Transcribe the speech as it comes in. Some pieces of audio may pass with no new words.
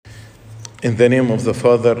In the name of the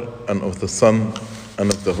Father, and of the Son,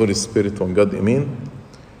 and of the Holy Spirit, one God, Amen.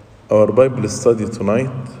 Our Bible study tonight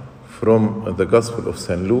from the Gospel of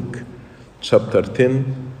St. Luke, chapter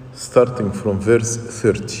 10, starting from verse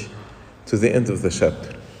 30 to the end of the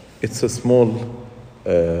chapter. It's a small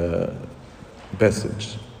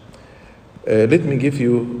passage. Let me give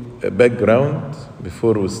you a background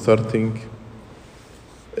before we starting.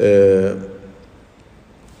 A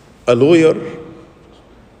lawyer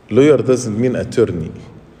doesn't mean attorney.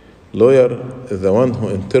 Lawyer is the one who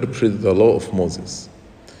interprets the law of Moses.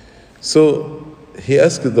 So he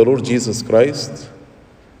asked the Lord Jesus Christ,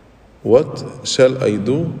 what shall I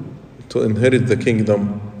do to inherit the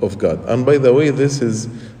kingdom of God? And by the way, this is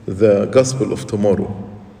the gospel of tomorrow.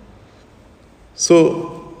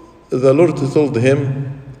 So the Lord told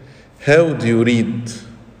him, how do you read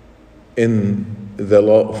in the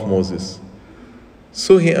law of Moses?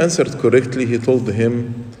 So he answered correctly. He told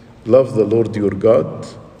him, love the Lord your God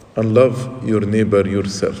and love your neighbor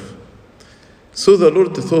yourself. So the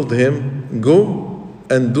Lord told him, go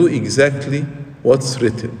and do exactly what's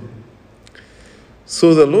written.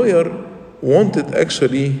 So the lawyer wanted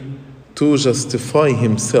actually to justify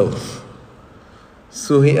himself.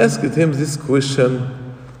 So he asked him this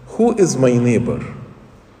question, who is my neighbor?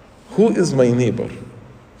 Who is my neighbor?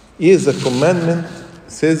 Yes, the commandment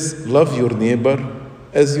says, love your neighbor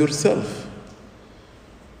as yourself.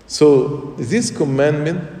 So this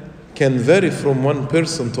commandment can vary from one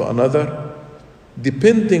person to another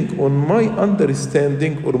depending on my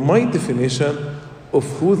understanding or my definition of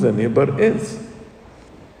who the neighbor is.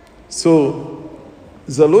 So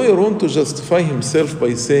the lawyer wants to justify himself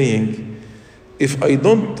by saying, if I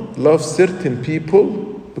don't love certain people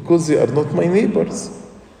because they are not my neighbors,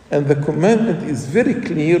 and the commandment is very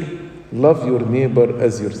clear, love your neighbor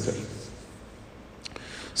as yourself.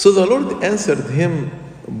 So the Lord answered him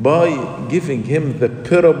by giving him the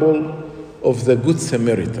parable of the Good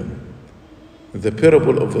Samaritan. The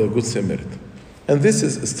parable of the Good Samaritan. And this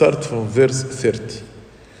is start from verse 30.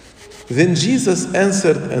 Then Jesus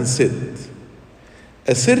answered and said,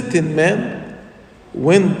 a certain man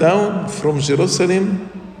went down from Jerusalem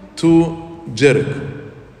to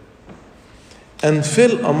Jericho and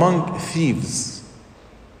fell among thieves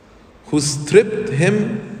who stripped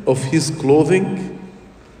him of his clothing,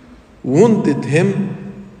 wounded him,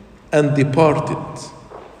 and departed,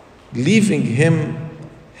 leaving him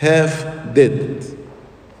half dead.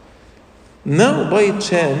 Now by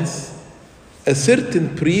chance, a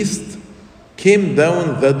certain priest came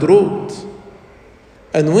down that road,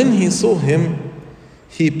 and when he saw him,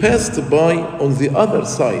 he passed by on the other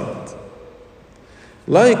side.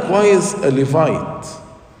 Likewise, a Levite,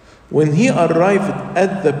 when he arrived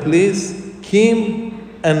at the place,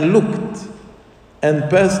 came and looked and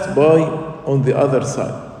passed by on the other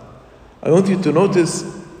side. I want you to notice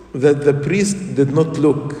that the priest did not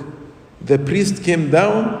look. The priest came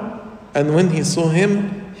down, and when he saw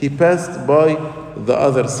him, he passed by the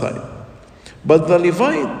other side. But the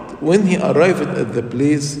Levite, when he arrived at the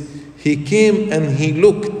place, he came and he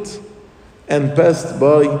looked and passed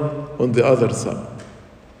by on the other side.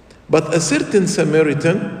 But a certain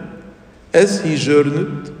Samaritan, as he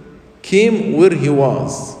journeyed, came where he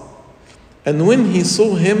was. And when he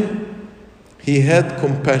saw him, he had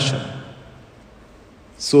compassion.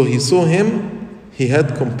 So he saw him, he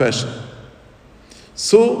had compassion.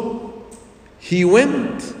 So he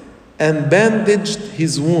went and bandaged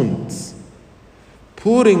his wounds,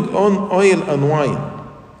 pouring on oil and wine.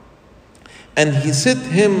 And he set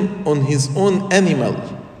him on his own animal,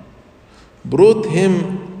 brought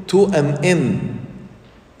him to an inn,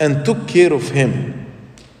 and took care of him.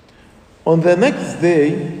 On the next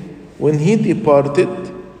day, when he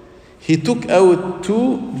departed, he took out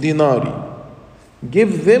 2 denarii,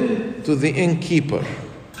 gave them to the innkeeper,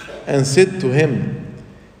 and said to him,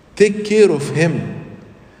 take care of him,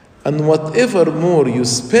 and whatever more you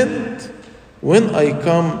spend, when I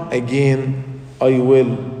come again, I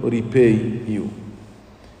will repay you.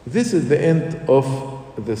 This is the end of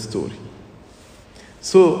the story.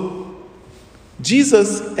 So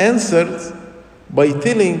Jesus answered by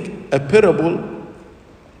telling a parable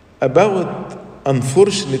about an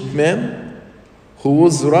unfortunate man who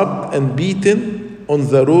was robbed and beaten on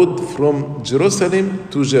the road from Jerusalem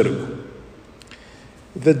to Jericho.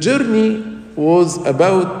 The journey was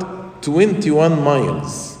about 21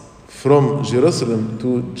 miles. From Jerusalem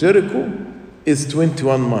to Jericho is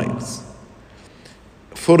 21 miles.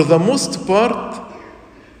 For the most part,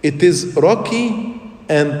 it is rocky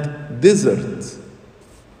and desert.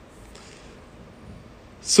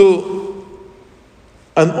 So,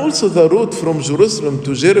 and also the road from Jerusalem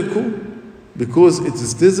to Jericho, because it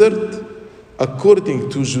is desert, according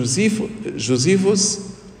to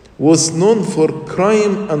Josephus, was known for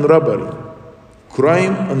crime and robbery.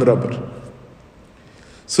 Crime and robbery.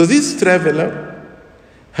 So this traveler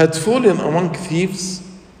had fallen among thieves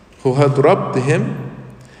who had robbed him,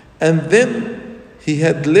 and then he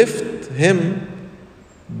had left him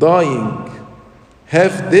dying,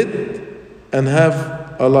 half dead and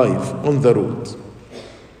half alive on the road.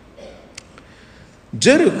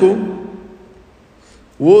 Jericho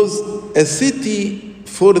was a city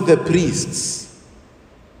for the priests.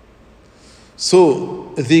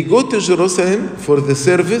 So they go to Jerusalem for the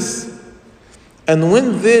service, and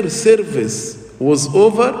when their service was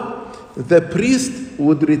over, the priest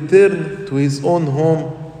would return to his own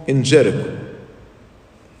home in Jericho.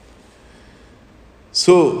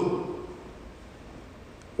 So,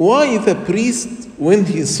 why the priest, when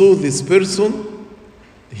he saw this person,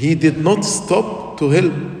 he did not stop to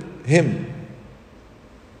help him?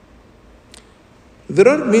 There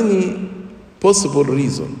are many possible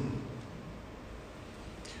reasons.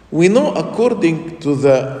 We know, according to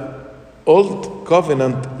the Old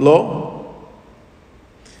Covenant law,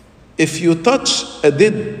 if you touch a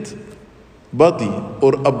dead body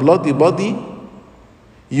or a bloody body,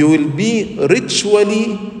 you will be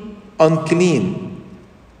ritually unclean.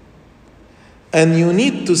 And you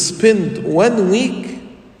need to spend 1 week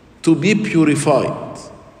to be purified.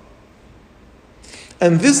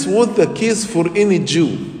 And this was the case for any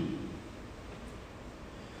Jew.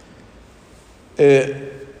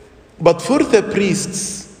 But for the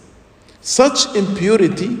priests, such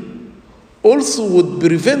impurity also would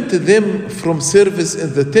prevent them from service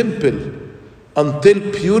in the temple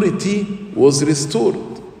until purity was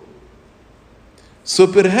restored. So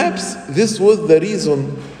perhaps this was the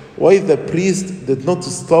reason why the priest did not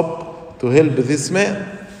stop to help this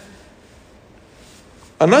man.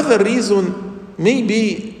 Another reason,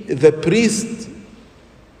 maybe the priest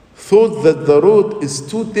thought that the road is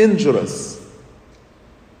too dangerous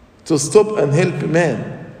to stop and help a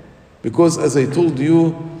man, because as I told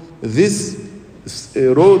you, this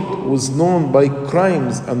road was known by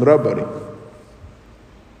crimes and robbery.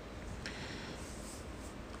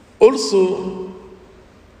 Also,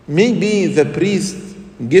 maybe the priest,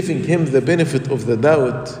 giving him the benefit of the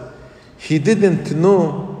doubt, he didn't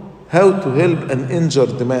know how to help an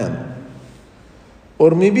injured man.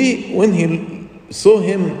 Or maybe when he saw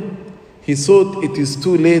him, he thought it is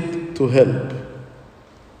too late to help.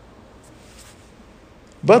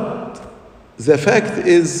 But the fact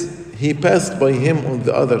is, he passed by him on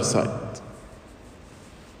the other side.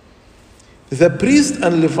 The priest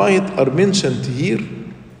and Levite are mentioned here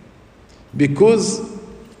because,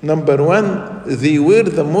 number one, they were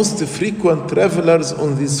the most frequent travelers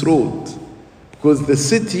on this road, because the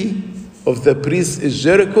city of the priests is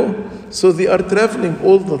Jericho, so they are traveling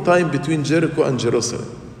all the time between Jericho and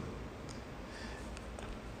Jerusalem.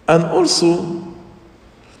 And also,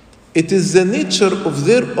 it is the nature of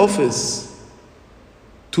their office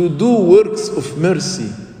to do works of mercy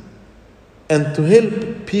and to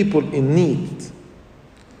help people in need.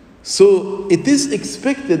 So it is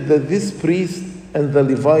expected that this priest and the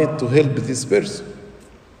Levite to help this person.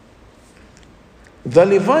 The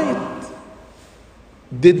Levite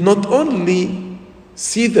did not only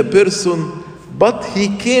see the person, but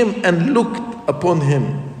he came and looked upon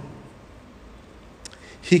him.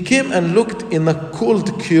 He came and looked in a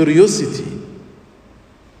cold curiosity.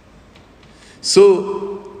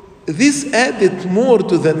 So this added more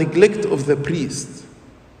to the neglect of the priest.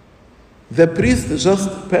 The priest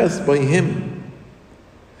just passed by him.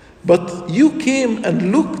 But you came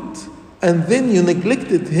and looked, and then you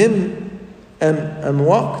neglected him and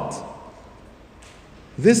walked.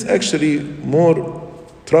 This actually more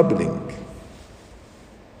troubling.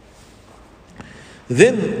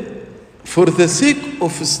 Then, for the sake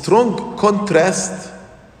of strong contrast,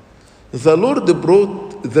 the Lord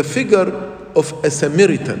brought the figure of a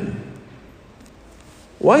Samaritan.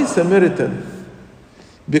 Why Samaritan?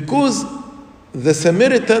 Because the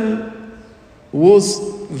Samaritan was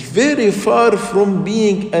very far from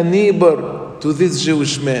being a neighbor to this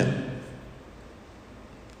Jewish man.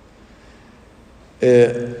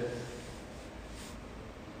 There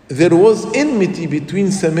was enmity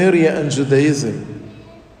between Samaria and Judaism.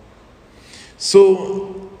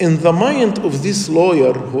 So, in the mind of this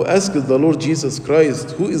lawyer who asked the Lord Jesus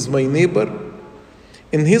Christ, who is my neighbor?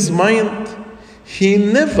 In his mind, he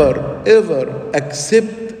never ever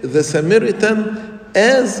accepted the Samaritan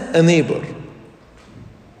as a neighbor.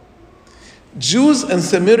 Jews and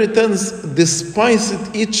Samaritans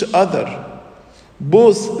despised each other,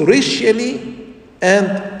 both racially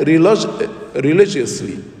and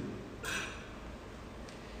religiously.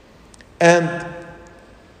 And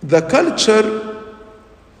the culture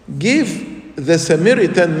gave the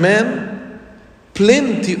Samaritan man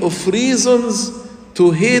plenty of reasons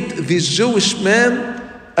to hate this Jewish man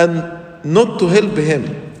and not to help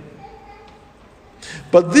him.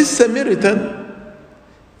 But this Samaritan,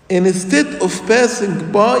 instead of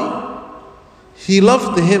passing by, he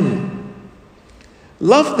loved him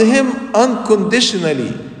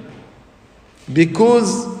unconditionally,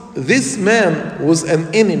 because this man was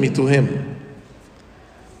an enemy to him,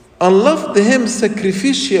 and loved him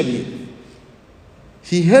sacrificially.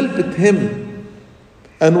 He helped him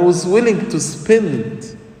and was willing to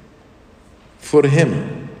spend for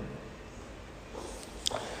him.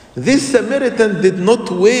 This Samaritan did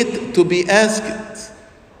not wait to be asked.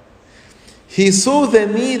 He saw the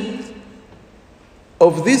need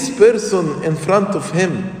of this person in front of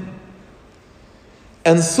him,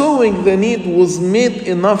 and seeing the need was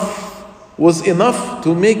enough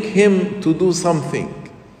to make him to do something.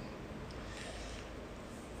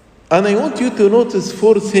 And I want you to notice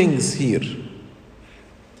 4 things here.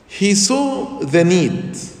 He saw the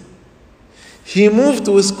need. He moved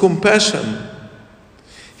with compassion.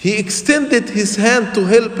 He extended his hand to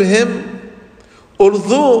help him,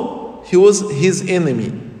 although he was his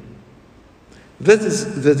enemy. That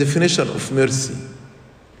is the definition of mercy.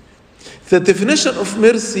 The definition of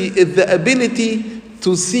mercy is the ability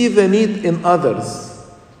to see the need in others.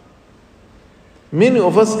 Many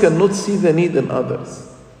of us cannot see the need in others.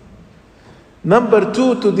 Number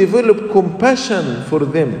 2, to develop compassion for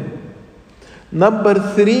them.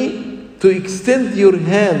 Number 3, to extend your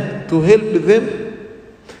hand to help them.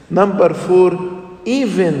 Number 4,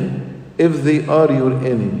 even if they are your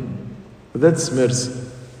enemy. That's mercy.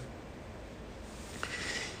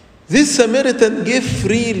 This Samaritan gave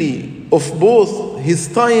freely of both his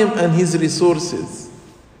time and his resources.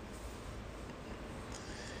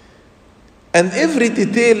 And every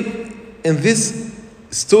detail in this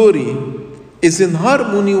story is in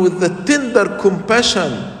harmony with the tender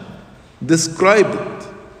compassion described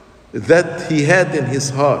that he had in his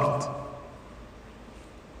heart.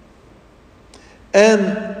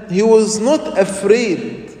 And he was not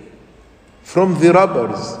afraid from the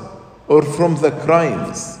robbers or from the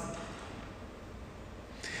crimes.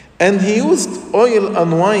 And he used oil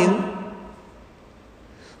and wine,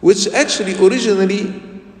 which actually originally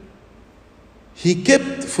he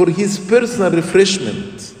kept for his personal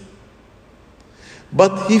refreshment.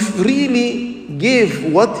 But he freely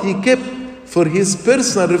gave what he kept for his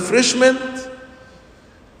personal refreshment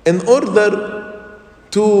in order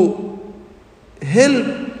to help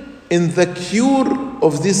in the cure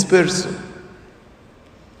of this person.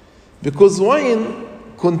 Because wine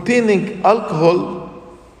containing alcohol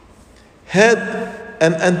had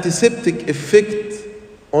an antiseptic effect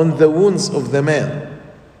on the wounds of the man.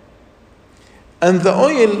 And the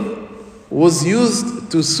oil was used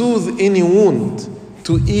to soothe any wound,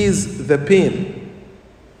 to ease the pain.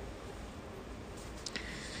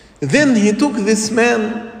 Then he took this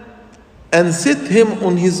man and set him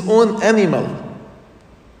on his own animal,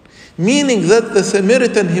 meaning that the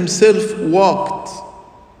Samaritan himself walked.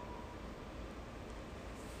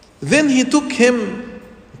 Then he took him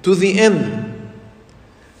to the inn,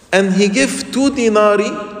 and he gave 2 denarii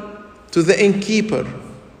to the innkeeper.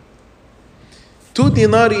 2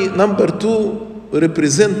 denarii, number 2,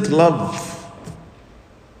 represent love,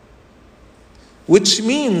 which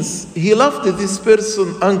means he loved this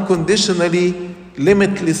person unconditionally,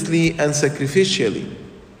 limitlessly, and sacrificially.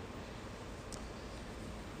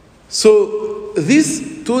 So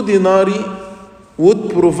these 2 denarii would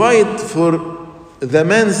provide for the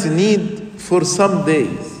man's need for some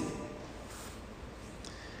days.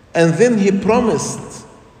 And then he promised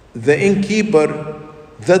the innkeeper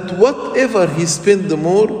that whatever he spent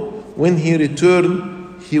more, when he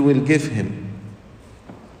returned, he will give him.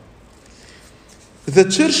 The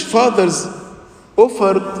church fathers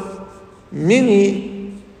offered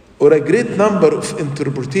many or a great number of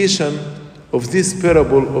interpretations of this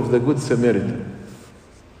parable of the Good Samaritan.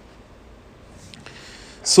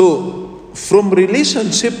 So, from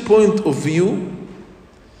relationship point of view,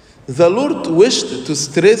 the Lord wished to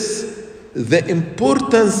stress the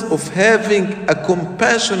importance of having a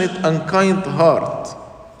compassionate and kind heart,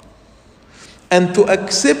 and to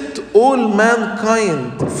accept all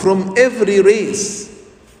mankind from every race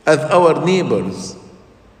as our neighbors,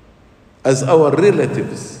 as our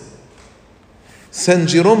relatives. Saint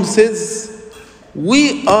Jerome says,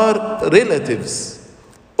 we are relatives.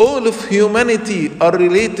 All of humanity are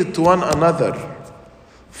related to one another,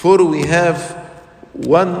 for we have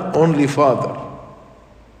one only Father.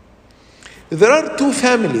 There are 2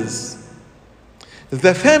 families.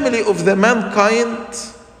 the family of the mankind,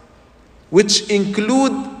 which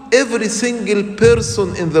include every single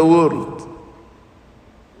person in the world.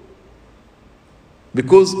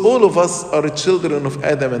 Because all of us are children of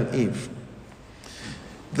Adam and Eve.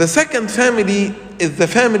 The second family is the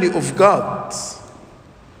family of God,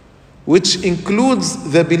 which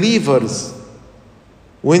includes the believers.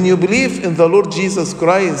 When you believe in the Lord Jesus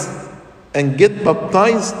Christ and get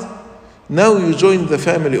baptized, now you join the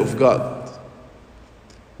family of God.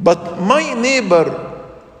 But my neighbor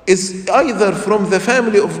is either from the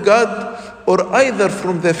family of God or either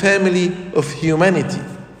from the family of humanity.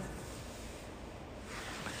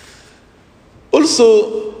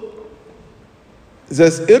 Also,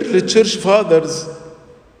 the early church fathers,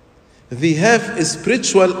 they have a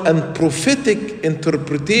spiritual and prophetic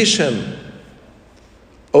interpretation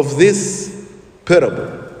of this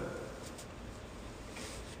parable.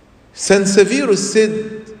 Saint Severus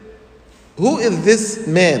said, who is this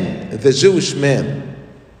man, the Jewish man?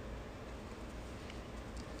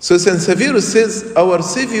 So Saint Severus says, our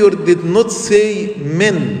Savior did not say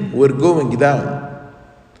men were going down,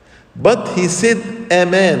 but he said a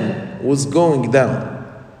man was going down.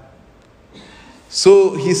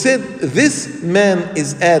 So he said, this man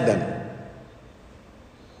is Adam.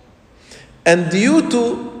 And due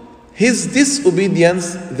to his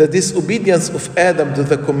disobedience, the disobedience of Adam to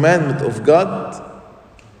the commandment of God,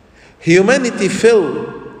 humanity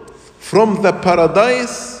fell from the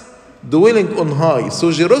paradise dwelling on high.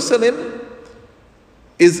 So Jerusalem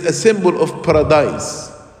is a symbol of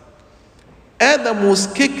paradise. Adam was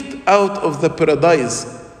kicked out of the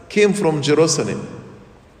paradise, came from Jerusalem.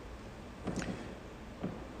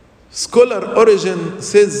 Scholar Origen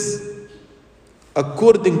says,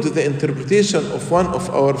 according to the interpretation of one of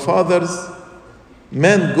our fathers,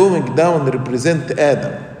 man going down represent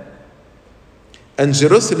Adam, and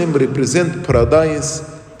Jerusalem represent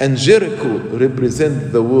paradise, and Jericho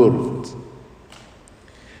represent the world.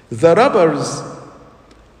 The robbers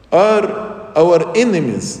are our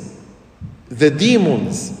enemies, the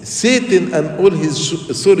demons, Satan and all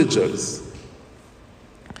his soldiers.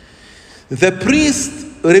 The priest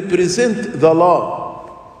represent the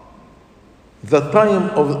law, the time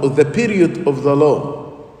of the period of the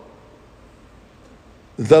law.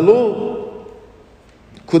 The law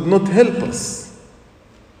could not help us.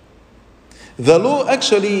 The law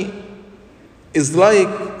actually is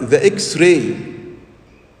like the X-ray,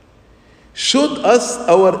 showed us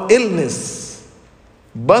our illness,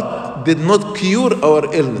 but did not cure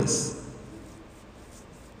our illness.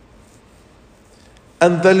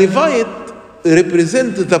 And the Levite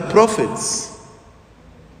represent the prophets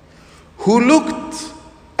who looked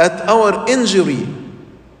at our injury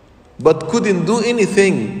but couldn't do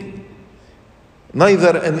anything.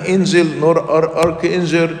 Neither an angel nor an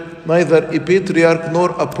archangel, neither a patriarch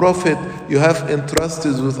nor a prophet you have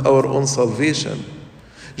entrusted with our own salvation.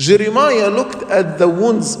 Jeremiah looked at the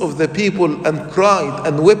wounds of the people and cried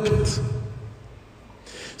and wept.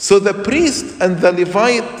 So the priest and the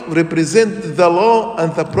Levite represent the law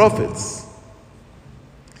and the prophets.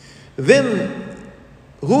 Then,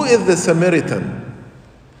 who is the Samaritan?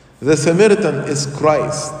 The Samaritan is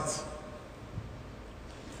Christ.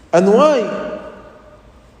 And why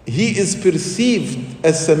he is perceived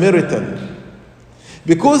as Samaritan?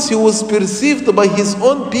 Because he was perceived by his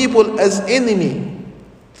own people as enemy.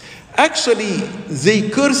 Actually, they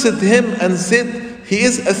cursed him and said he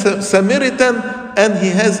is a Samaritan and he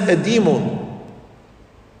has a demon.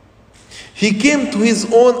 He came to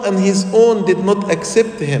his own and his own did not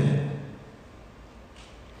accept him.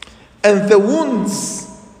 And the wounds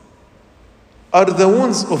are the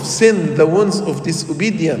wounds of sin, the wounds of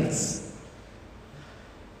disobedience.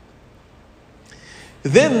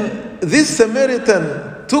 Then this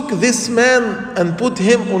Samaritan took this man and put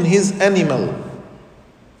him on his animal.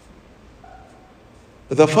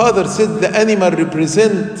 The father said the animal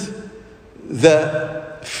represents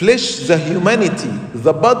the flesh, the humanity,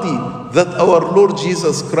 the body that our Lord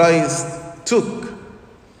Jesus Christ took.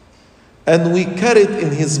 And we carried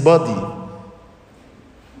in his body.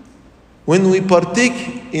 When we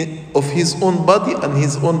partake of his own body and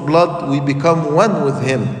his own blood, we become one with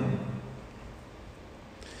him.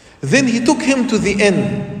 Then he took him to the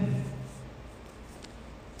inn.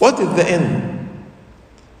 What is the inn?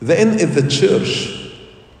 The inn is the church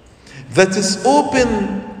that is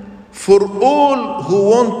open for all who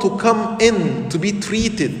want to come in to be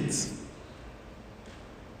treated.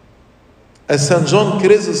 As St. John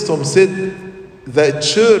Chrysostom said, the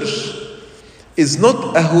church is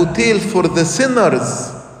not a hotel for the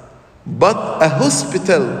sinners, but a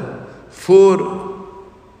hospital for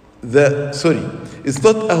the, is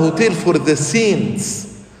not a hotel for the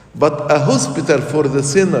saints, but a hospital for the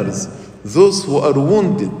sinners, those who are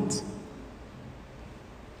wounded.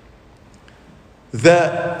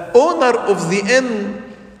 The owner of the inn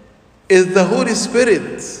is the Holy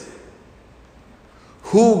Spirit,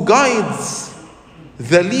 who guides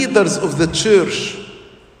the leaders of the church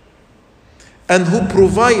and who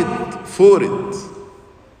provide for it.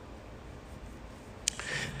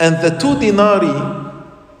 And the 2 denarii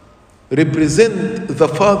represent the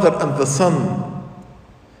Father and the Son.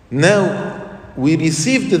 Now we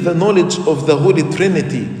received the knowledge of the Holy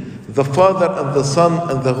Trinity, the Father and the Son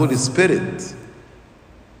and the Holy Spirit.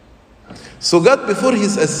 So God, before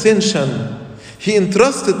his ascension, he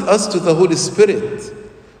entrusted us to the Holy Spirit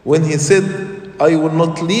when he said, I will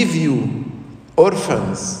not leave you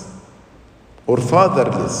orphans or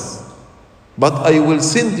fatherless, but I will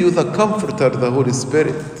send you the Comforter, the Holy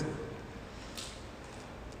Spirit.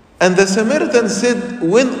 And the Samaritan said,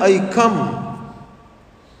 when I come.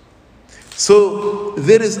 So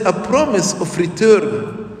there is a promise of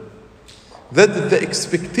return, that the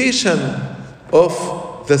expectation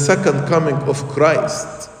of the second coming of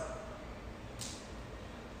Christ.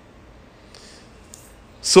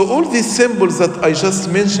 So all these symbols that I just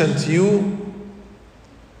mentioned to you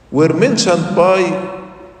were mentioned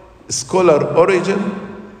by scholar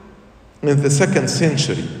Origen in the 2nd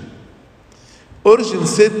century. Origen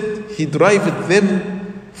said he derived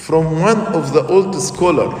them from one of the old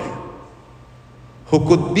scholars, who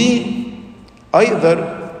could be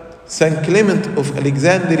either Saint Clement of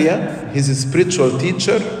Alexandria, his spiritual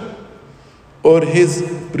teacher, or his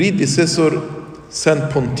predecessor, Saint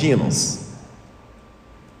Pontinus.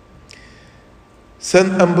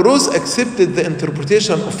 Saint Ambrose accepted the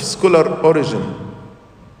interpretation of scholar Origen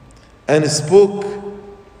and spoke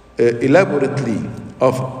elaborately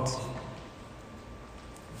of it.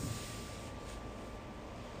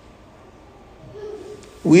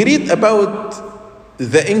 We read about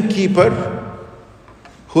the innkeeper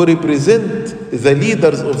who represent the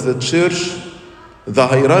leaders of the church, the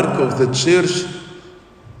hierarchy of the church,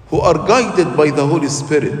 who are guided by the Holy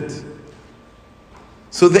Spirit.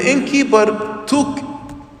 So the innkeeper took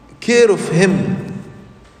care of him.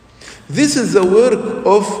 This is the work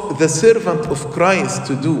of the servant of Christ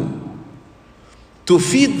to do, to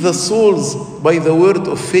feed the souls by the word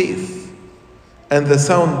of faith and the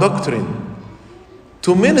sound doctrine,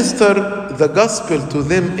 to minister the gospel to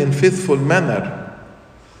them in faithful manner,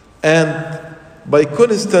 and by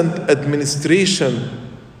constant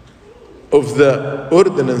administration of the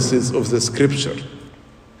ordinances of the Scripture.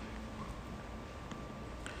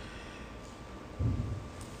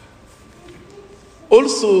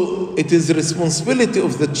 Also, it is the responsibility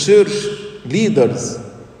of the church leaders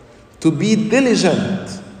to be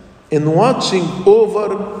diligent in watching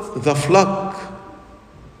over the flock,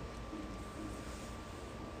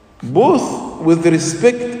 both with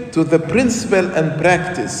respect to the principle and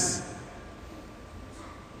practice,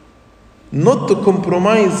 not to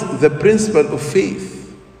compromise the principle of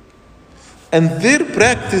faith. And their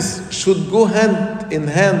practice should go hand in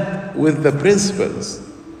hand with the principles.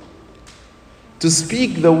 To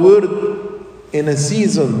speak the word in a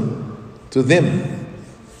season to them.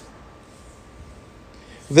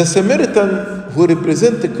 The Samaritan who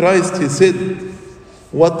represented Christ, he said,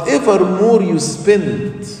 whatever more you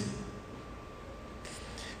spend,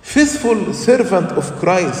 faithful servant of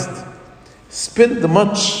Christ, spend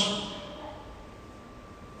much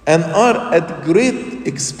and are at great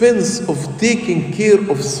expense of taking care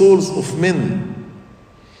of souls of men.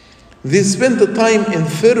 They spend the time in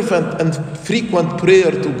fervent and frequent prayer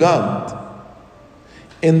to God,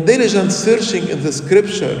 in diligent searching in the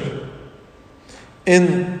Scripture,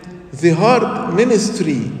 in the hard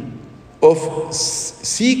ministry of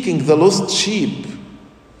seeking the lost sheep,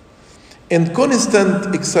 in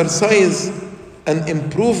constant exercise and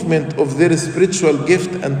improvement of their spiritual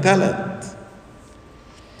gift and talent,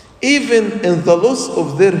 even in the loss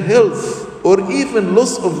of their health or even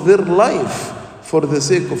loss of their life for the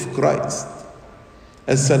sake of Christ.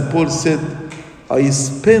 As St. Paul said, I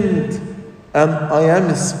spend and I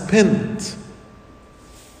am spent.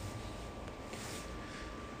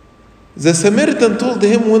 The Samaritan told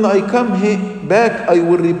him, when I come back, I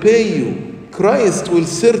will repay you. Christ will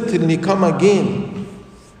certainly come again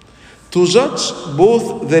to judge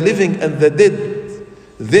both the living and the dead.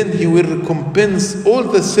 Then he will recompense all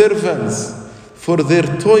the servants for their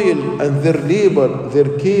toil and their labor,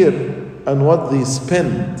 their care, and what they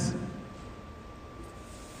spend.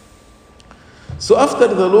 So after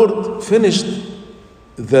the Lord finished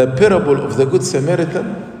the parable of the Good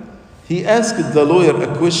Samaritan, he asked the lawyer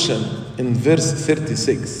a question in verse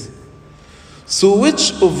 36. So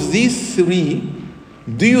which of these three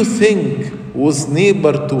do you think was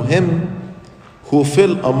neighbor to him who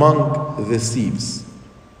fell among the thieves?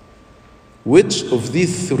 Which of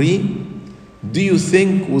these three do you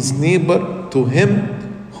think was neighbor to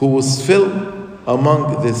him who was fell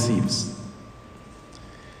among the thieves?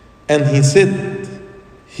 And he said,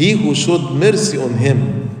 he who showed mercy on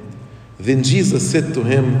him. Then Jesus said to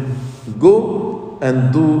him, go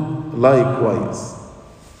and do likewise.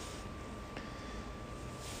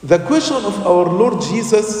 The question of our Lord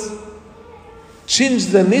Jesus changed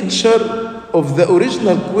the nature of the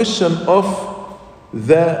original question of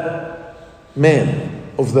the man,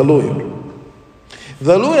 of the lawyer.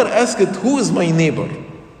 The lawyer asked, who is my neighbor?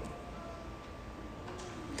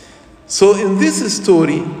 So in this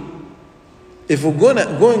story, if we're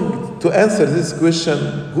going to answer this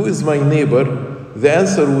question, who is my neighbor? The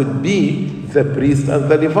answer would be the priest and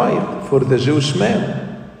the Levite for the Jewish man.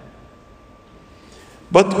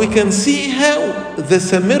 But we can see how the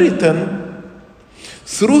Samaritan,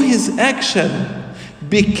 through his action,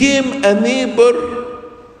 became a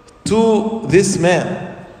neighbor to this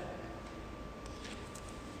man.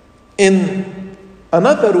 In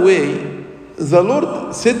another way, the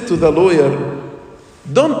Lord said to the lawyer,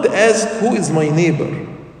 don't ask who is my neighbor,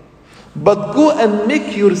 but go and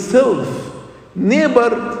make yourself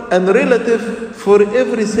neighbor and relative for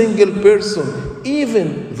every single person,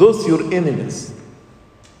 even those your enemies.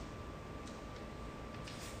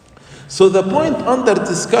 So the point under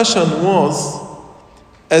discussion was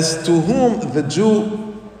as to whom the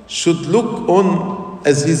Jew should look on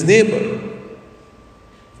as his neighbor.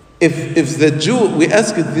 If the Jew, we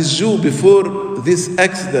asked this Jew before this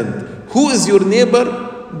accident, who is your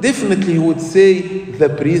neighbor? Definitely he would say the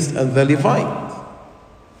priest and the Levite.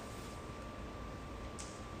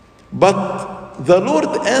 But the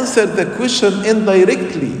Lord answered the question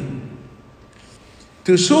indirectly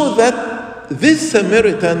to show that this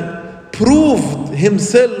Samaritan proved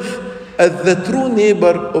himself as the true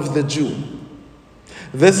neighbor of the Jew.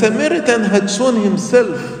 The Samaritan had shown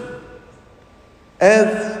himself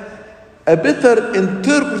as a better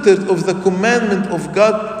interpreter of the commandment of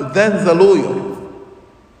God than the lawyer.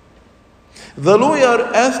 The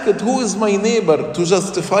lawyer asked, who is my neighbor, to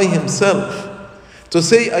justify himself, to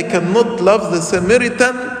say, I cannot love the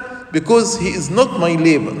Samaritan because he is not my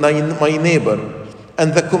neighbor.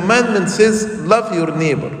 And the commandment says, love your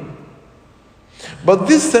neighbor. But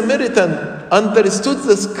this Samaritan understood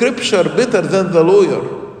the scripture better than the lawyer.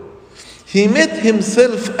 He made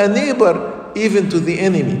himself a neighbor even to the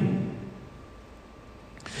enemy.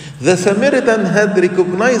 The Samaritan had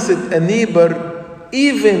recognized a neighbor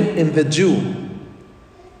even in the Jew.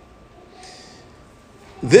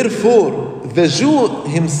 Therefore, the Jew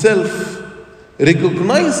himself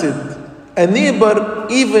recognized a neighbor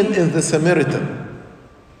even in the Samaritan.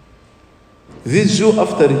 This Jew,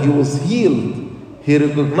 after he was healed, he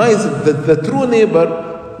recognized that the true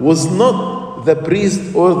neighbor was not the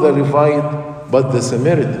priest or the Levite, but the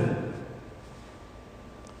Samaritan.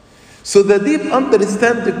 So the deep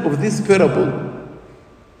understanding of this parable,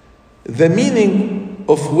 the meaning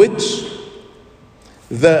of which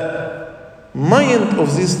the mind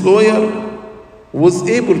of this lawyer was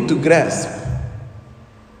able to grasp.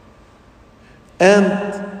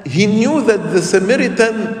 And he knew that the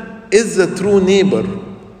Samaritan is the true neighbor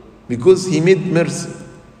because he made mercy.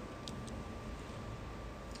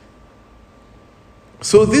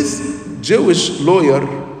 So this Jewish lawyer,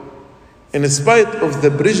 in spite of the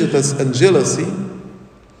prejudice and jealousy,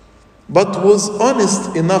 but was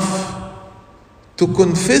honest enough to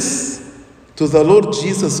confess to the Lord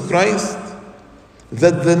Jesus Christ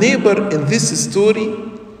that the neighbor in this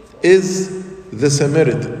story is the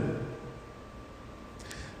Samaritan.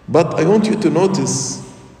 But I want you to notice,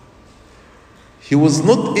 he was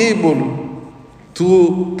not able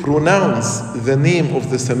to pronounce the name of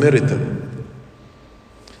the Samaritan.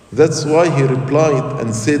 That's why he replied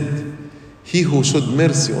and said, he who showed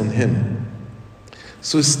mercy on him.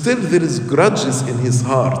 So still there is grudges in his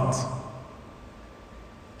heart.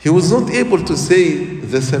 He was not able to say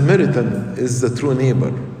the Samaritan is the true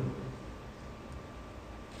neighbor.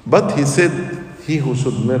 But he said, he who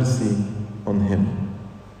showed mercy on him.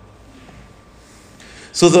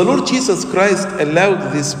 So the Lord Jesus Christ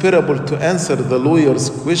allowed this parable to answer the lawyer's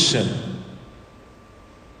question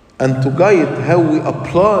and to guide how we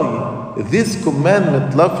apply this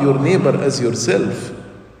commandment, love your neighbor as yourself.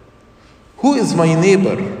 Who is my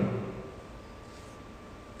neighbor?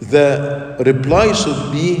 The reply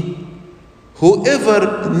should be,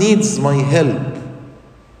 whoever needs my help,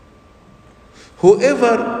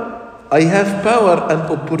 whoever I have power and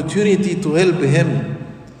opportunity to help him,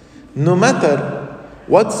 no matter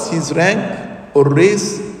what's his rank or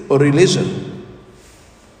race or religion.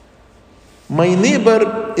 My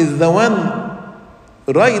neighbor is the one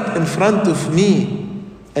right in front of me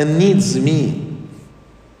and needs me.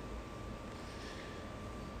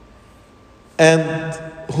 And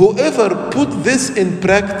whoever put this in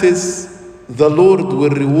practice, the Lord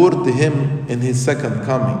will reward him in his second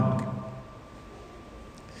coming.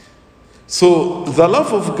 So the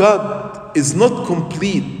love of God is not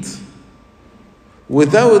complete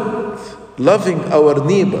without loving our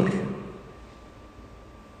neighbor.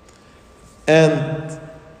 And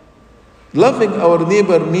loving our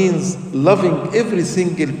neighbor means loving every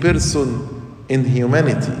single person in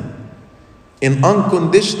humanity in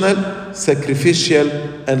unconditional, sacrificial,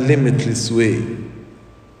 and limitless way.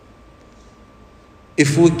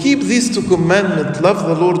 If we keep these two commandments, love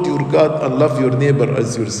the Lord your God and love your neighbor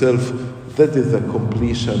as yourself, that is the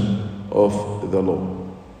completion of the law.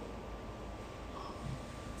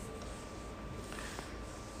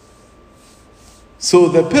 So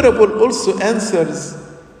the parable also answers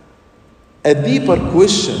a deeper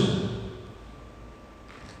question.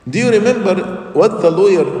 Do you remember what the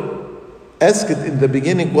lawyer asked in the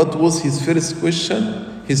beginning? What was his first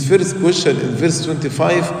question? His first question in verse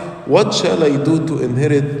 25, what shall I do to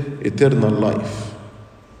inherit eternal life?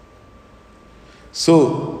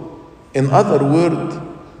 So, in other words,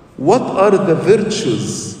 what are the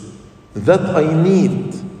virtues that I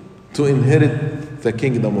need to inherit the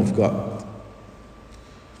kingdom of God?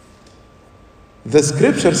 The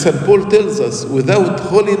scripture, St. Paul tells us, without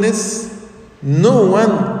holiness, no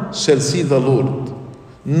one shall see the Lord.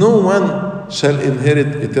 No one shall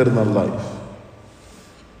inherit eternal life.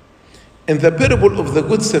 In the parable of the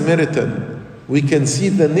Good Samaritan, we can see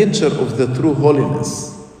the nature of the true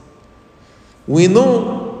holiness. We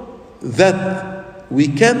know that we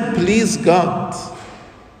can please God,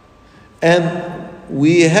 and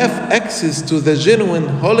we have access to the genuine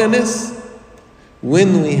holiness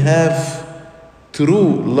when we have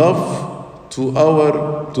true love to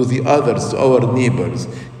the others, to our neighbors,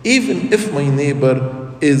 even if my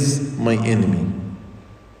neighbor is my enemy.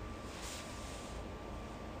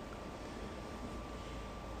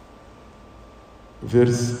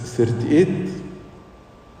 Verse 38.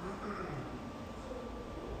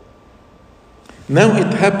 Now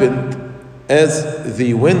it happened as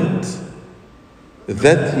they went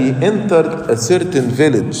that he entered a certain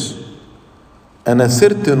village, and a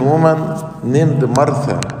certain woman named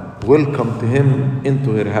Martha welcomed him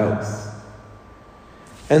into her house.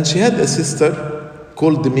 And she had a sister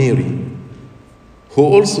called Mary, who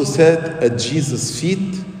also sat at Jesus'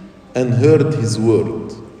 feet and heard his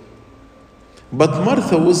word. But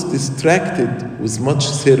Martha was distracted with much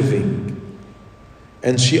serving,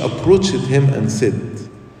 and she approached him and said,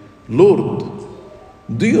 Lord,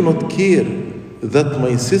 do you not care that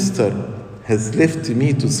my sister has left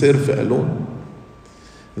me to serve alone?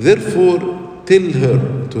 Therefore, tell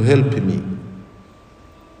her to help me.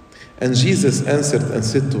 And Jesus answered and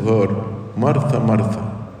said to her, Martha,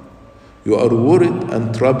 Martha, you are worried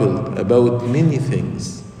and troubled about many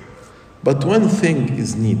things, but one thing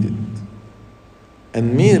is needed.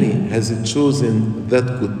 And Mary has chosen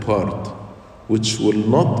that good part, which will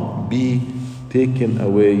not be taken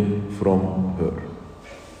away from her.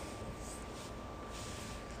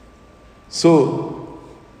 So,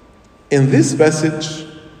 in this passage,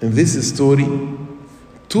 in this story,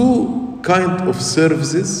 two kinds of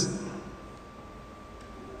services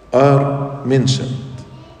are mentioned.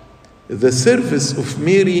 The service of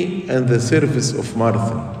Mary and the service of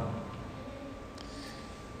Martha.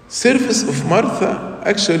 Service of Martha,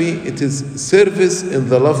 actually, it is service in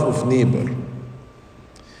the love of neighbor.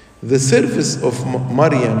 The service of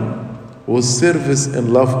Maryam was service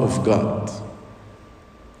in love of God.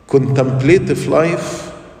 Contemplative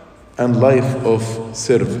life and life of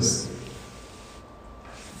service.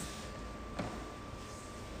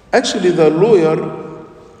 Actually, the lawyer,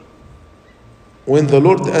 when the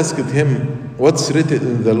Lord asked him what's written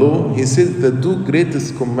in the law, he said the two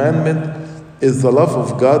greatest commandments is the love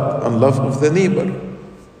of God and love of the neighbor.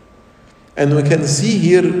 And we can see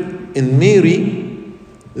here in Mary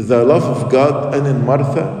the love of God, and in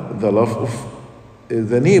Martha the love of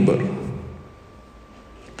the neighbor.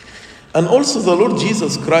 And also the Lord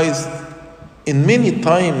Jesus Christ, in many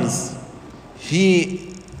times,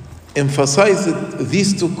 he emphasized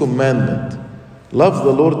these two commandments. Love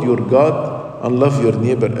the Lord your God and love your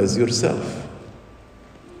neighbor as yourself.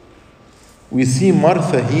 We see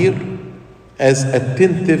Martha here as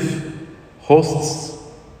attentive hosts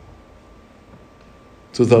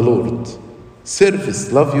to the Lord.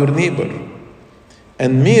 Service, love your neighbor.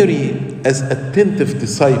 And Mary, as attentive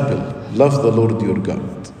disciple, loved the Lord your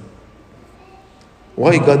God.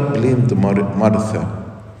 Why God blamed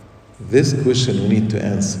Martha? This question we need to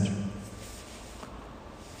answer.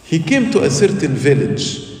 He came to a certain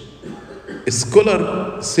village.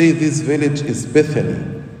 Scholars say this village is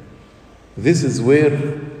Bethany. This is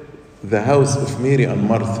where the house of Mary and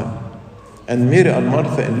Martha. And Mary and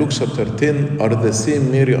Martha in Luke chapter 10 are the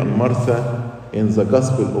same Mary and Martha in the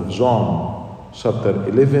Gospel of John chapter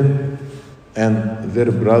 11, and their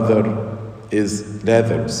brother is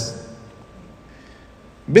Lazarus.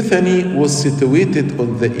 Bethany was situated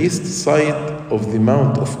on the east side of the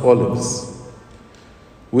Mount of Olives,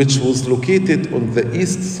 which was located on the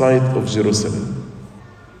east side of Jerusalem.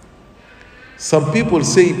 Some people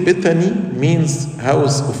say Bethany means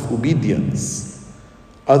house of obedience.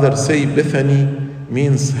 Others say Bethany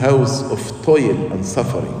means house of toil and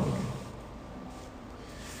suffering.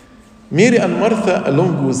 Mary and Martha,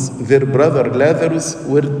 along with their brother Lazarus,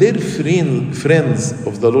 were dear friends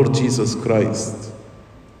of the Lord Jesus Christ.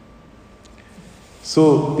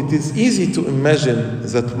 So it is easy to imagine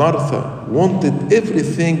that Martha wanted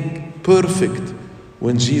everything perfect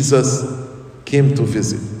when Jesus came to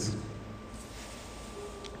visit.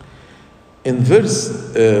 In verse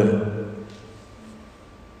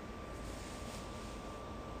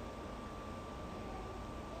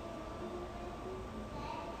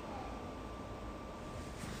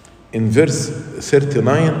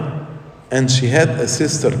 39, and she had a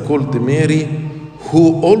sister called Mary,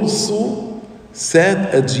 who also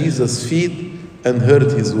sat at Jesus' feet and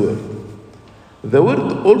heard his word. The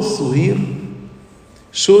word also here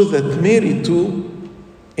shows that Mary too,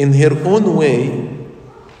 in her own way,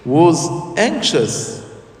 was anxious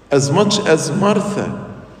as much as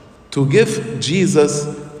Martha to give Jesus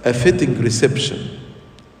a fitting reception.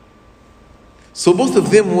 So both of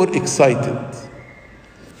them were excited.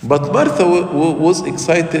 But Martha was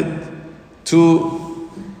excited to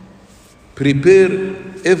prepare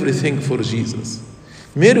everything for Jesus.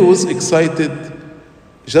 Mary was excited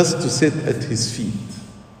just to sit at his feet.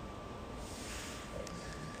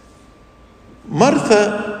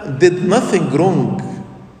 Martha did nothing wrong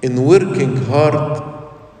in working hard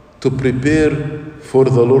to prepare for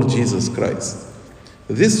the Lord Jesus Christ.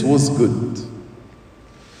 This was good.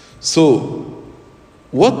 So,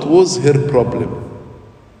 what was her problem?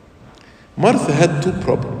 Martha had two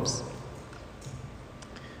problems.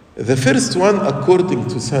 The first one, according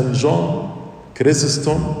to St. John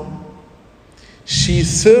Chrysostom, she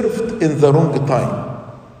served in the wrong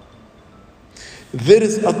time. There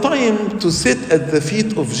is a time to sit at the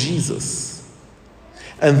feet of Jesus,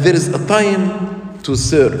 and there is a time to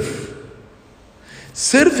serve.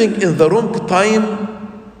 Serving in the wrong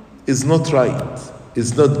time is not right,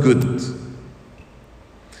 is not good.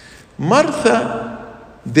 Martha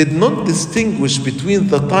did not distinguish between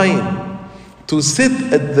the time to sit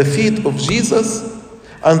at the feet of Jesus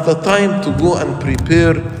and the time to go and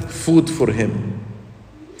prepare food for him.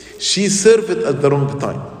 She served at the wrong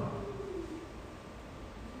time.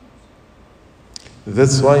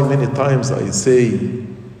 That's why many times I say,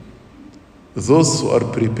 those who are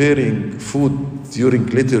preparing food during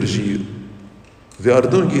liturgy, they are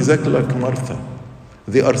doing exactly like Martha.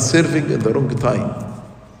 They are serving in the wrong time.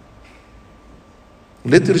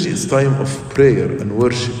 Liturgy is time of prayer and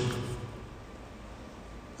worship.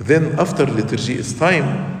 Then after liturgy is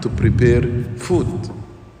time to prepare food,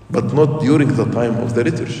 but not during the time of the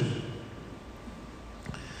liturgy.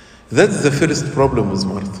 That's the first problem with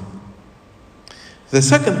Martha. The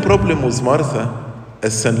second problem with Martha,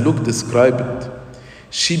 as St. Luke described it,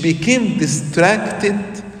 she became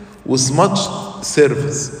distracted with much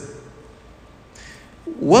service.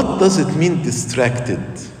 What does it mean distracted?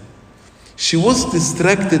 She was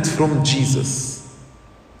distracted from Jesus.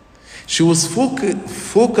 She was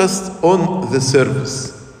focused on the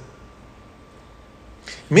service.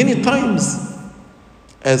 Many times,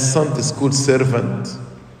 as Sunday school servant,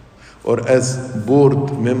 or as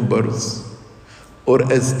board members, or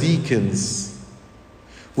as deacons,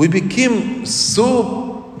 we became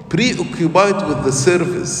so preoccupied with the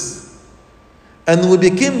service, and we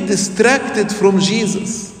became distracted from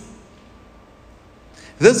Jesus.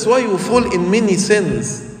 That's why we fall in many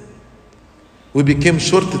sins. We became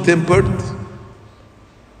short-tempered,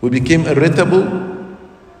 we became irritable,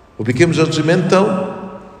 we became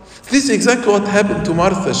judgmental. This is exactly what happened to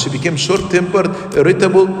Martha. She became short-tempered,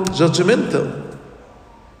 irritable, judgmental.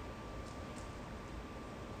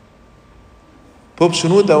 Pope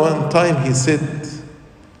Shenouda one time he said,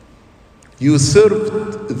 "You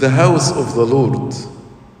served the house of the Lord.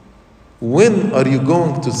 When are you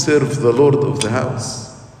going to serve the Lord of the house?"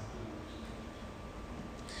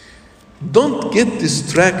 Don't get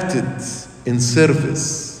distracted in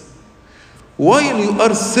service. While you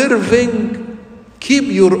are serving, keep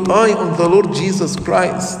your eye on the Lord Jesus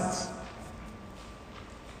Christ.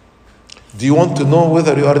 Do you want to know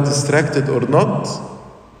whether you are distracted or not?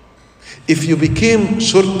 If you became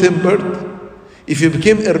short-tempered, if you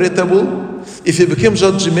became irritable, if you became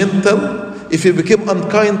judgmental, if you became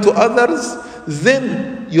unkind to others,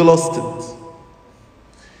 then you lost it.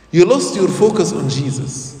 You lost your focus on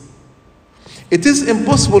Jesus. It is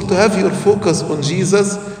impossible to have your focus on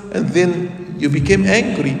Jesus and then you became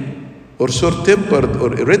angry or short-tempered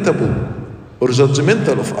or irritable or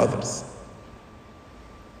judgmental of others.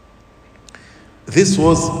 This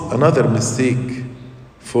was another mistake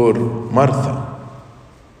for Martha.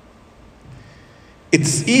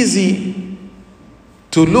 It's easy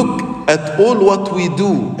to look at all what we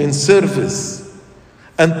do in service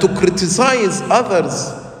and to criticize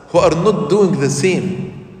others who are not doing the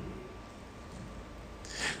same.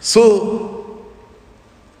 So,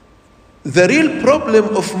 the real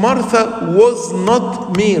problem of Martha was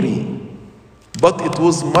not Mary, but it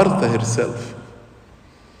was Martha herself.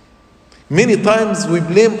 Many times we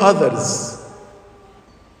blame others,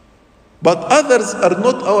 but others are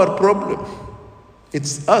not our problem.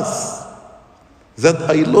 It's us that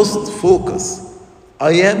I lost focus.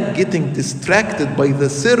 I am getting distracted by the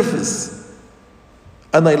service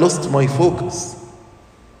and I lost my focus.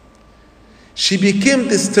 She became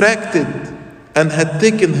distracted and had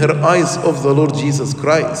taken her eyes off the Lord Jesus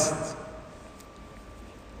Christ.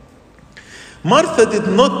 Martha did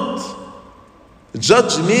not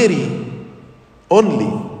judge Mary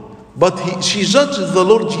only, but she judged the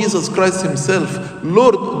Lord Jesus Christ himself.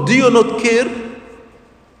 Lord, do you not care?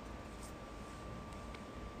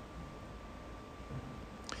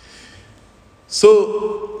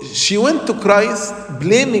 So she went to Christ,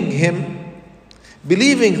 blaming him,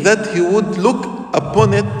 believing that he would look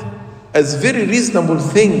upon it as very reasonable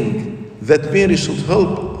thing that Mary should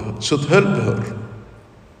help her.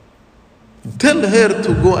 Tell her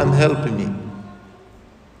to go and help me.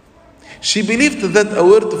 She believed that a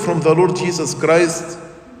word from the Lord Jesus Christ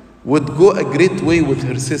would go a great way with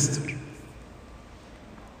her sister.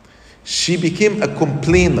 She became a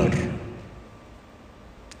complainer.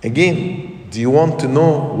 Again, do you want to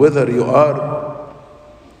know whether you are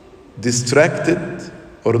distracted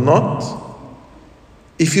or not?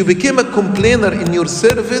 If you became a complainer in your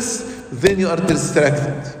service, then you are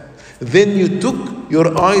distracted. Then you took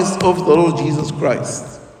your eyes off the Lord Jesus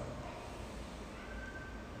Christ.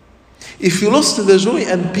 If you lost the joy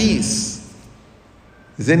and peace,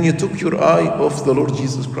 then you took your eye off the Lord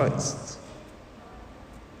Jesus Christ.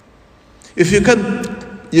 If you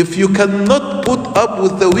cannot put up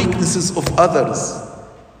with the weaknesses of others,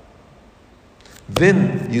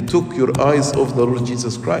 then you took your eyes off the Lord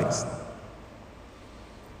Jesus Christ.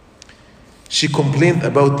 She complained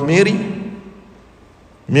about Mary.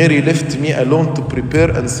 Mary left me alone to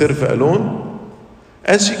prepare and serve alone.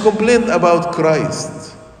 And she complained about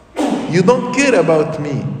Christ. You don't care about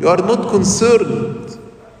me. You are not concerned.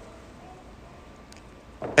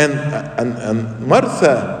 And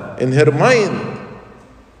Martha, in her mind,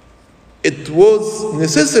 it was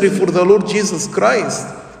necessary for the Lord Jesus Christ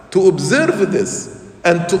to observe this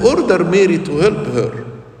and to order Mary to help her.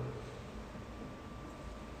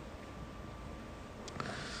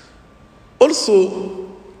 Also,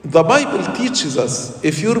 the Bible teaches us,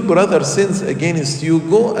 if your brother sins against you,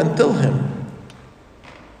 go and tell him.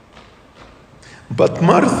 But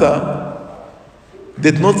Martha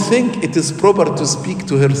did not think it is proper to speak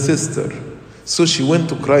to her sister, so she went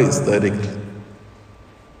to Christ directly.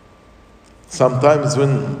 Sometimes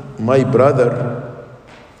when my brother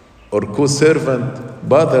or co-servant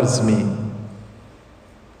bothers me,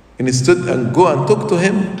 instead and go and talk to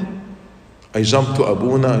him, I jump to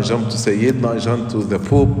Abuna, I jump to Sayyidina, I jump to the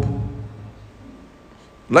Pope.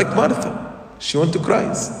 Like Martha, she went to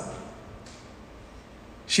Christ.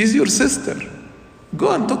 She's your sister.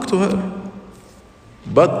 Go and talk to her.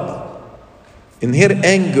 But in her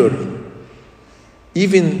anger,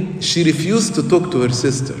 even she refused to talk to her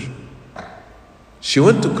sister. She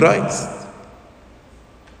went to Christ.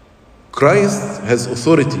 Christ has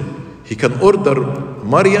authority. He can order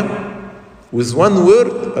Maryam with one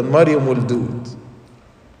word and Maryam will do it.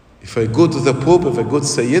 If I go to the Pope, if I go to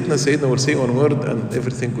Sayyidina, Sayyidina will say one word and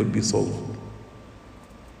everything will be solved.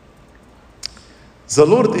 The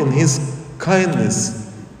Lord in his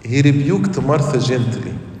kindness, he rebuked Martha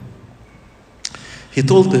gently. He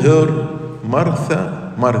told her,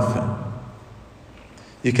 Martha, Martha.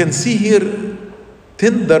 You can see here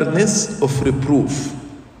tenderness of reproof.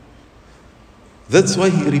 That's why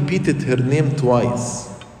he repeated her name twice.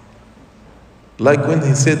 Like when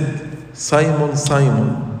he said, Simon,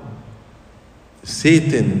 Simon,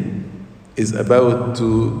 Satan is about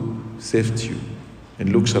to sift you,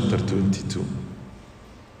 in Luke chapter 22.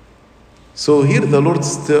 So here the Lord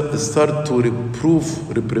start to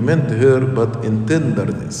reprimand her, but in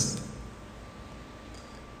tenderness.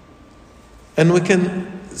 And we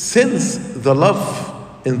can sense the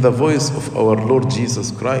love in the voice of our Lord Jesus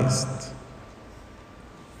Christ.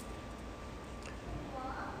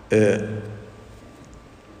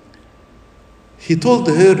 He told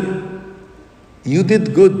her, you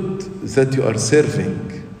did good that you are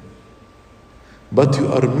serving, but you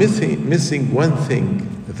are missing one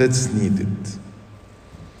thing that's needed.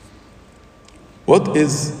 What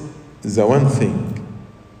is the one thing?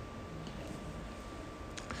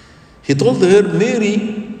 He told her,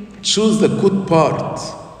 Mary, choose the good part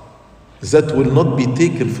that will not be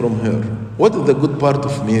taken from her. What is the good part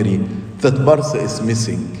of Mary that Martha is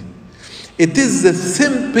missing? It is the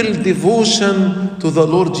simple devotion to the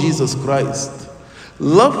Lord Jesus Christ,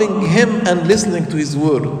 loving Him and listening to His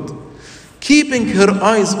word, keeping her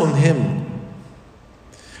eyes on Him.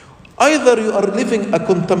 Either you are living a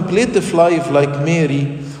contemplative life like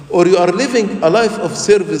Mary, or you are living a life of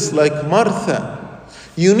service like Martha.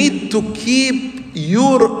 You need to keep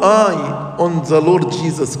your eye on the Lord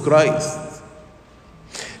Jesus Christ.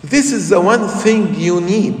 This is the one thing you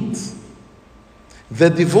need, the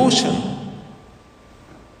devotion.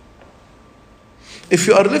 If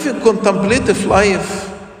you are living contemplative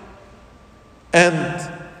life and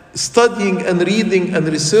studying and reading and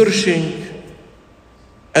researching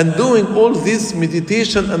and doing all this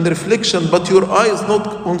meditation and reflection, but your eye is not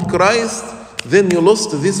on Christ, then you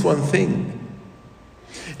lost this one thing.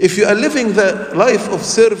 If you are living the life of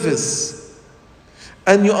service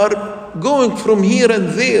and you are going from here and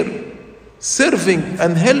there, serving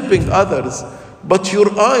and helping others, but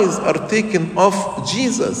your eyes are taken off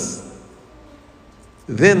Jesus,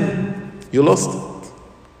 then you lost it.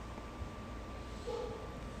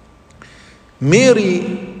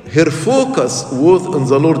 Mary, her focus was on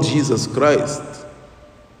the Lord Jesus Christ.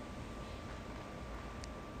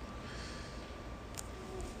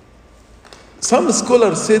 Some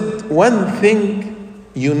scholars said one thing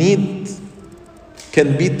you need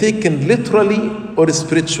can be taken literally or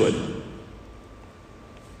spiritually.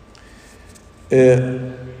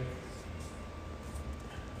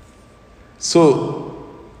 So,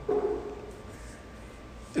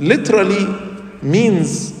 literally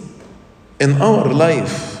means in our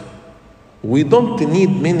life, we don't need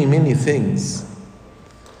many things.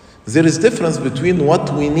 There is difference between what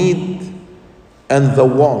we need and the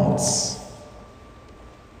wants.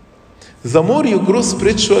 The more you grow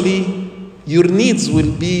spiritually, your needs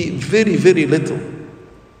will be very little.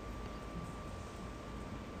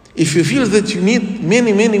 If you feel that you need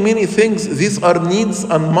many things, these are needs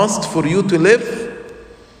and must for you to live,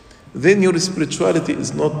 then your spirituality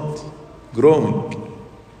is not growing.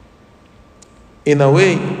 In a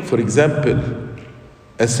way, for example,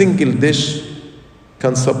 a single dish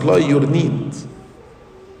can supply your need.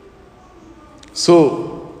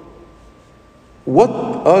 So, what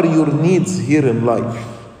are your needs here in life?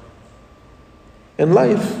 In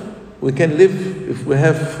life, we can live if we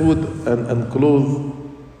have food and clothes.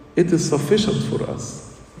 It is sufficient for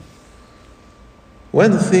us.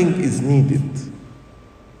 One thing is needed.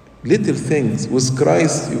 Little things. With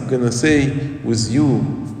Christ, you're going to say, with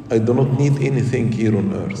you, I do not need anything here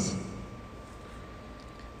on earth.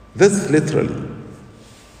 That's literally.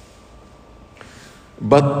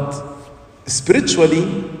 But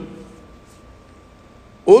spiritually,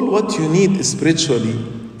 all what you need spiritually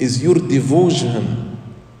is your devotion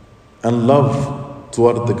and love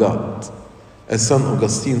toward God. As St.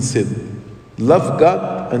 Augustine said, love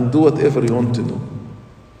God and do whatever you want to do.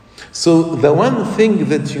 So the one thing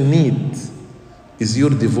that you need is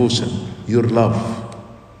your devotion, your love.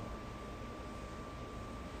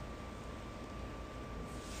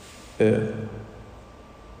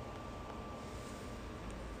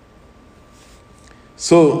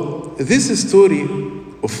 So this story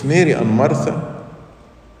of Mary and Martha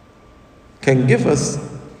can give us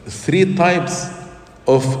three types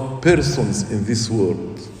of persons in this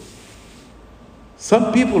world.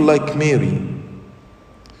 Some people like Mary,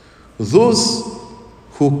 those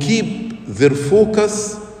who keep their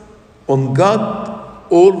focus on God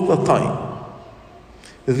all the time.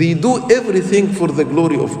 They do everything for the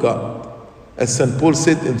glory of God. As St. Paul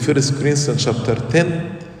said in 1 Corinthians chapter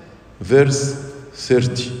 10, verse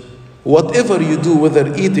 30. Whatever you do,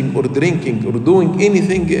 whether eating or drinking or doing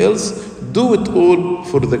anything else, do it all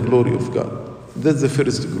for the glory of God. That's the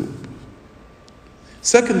first group.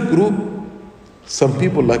 Second group, some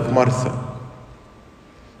people like Martha.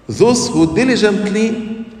 those who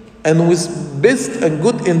diligently and with best and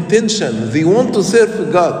good intention, they want to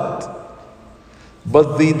serve God,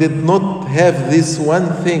 but they did not have this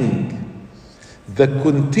one thing, the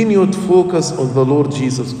continued focus on the Lord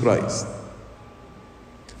Jesus Christ.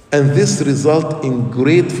 And this results in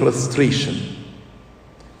great frustration.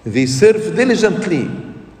 They serve diligently,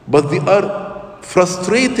 but they are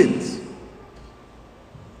frustrated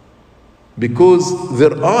because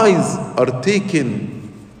their eyes are taken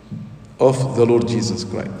off the Lord Jesus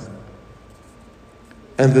Christ.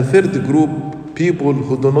 And the third group, people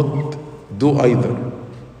who do not do either.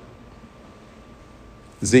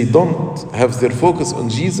 They don't have their focus on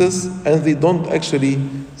Jesus, and they don't actually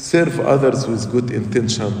serve others with good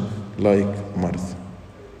intention like Martha.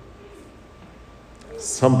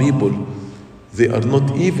 Some people, they are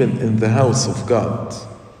not even in the house of God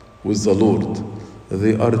with the Lord.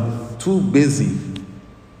 They are too busy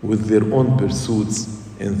with their own pursuits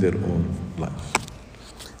in their own life.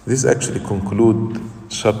 This actually concludes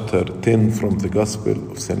chapter 10 from the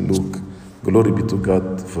Gospel of St. Luke. Glory be to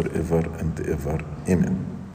God forever and ever. Amen.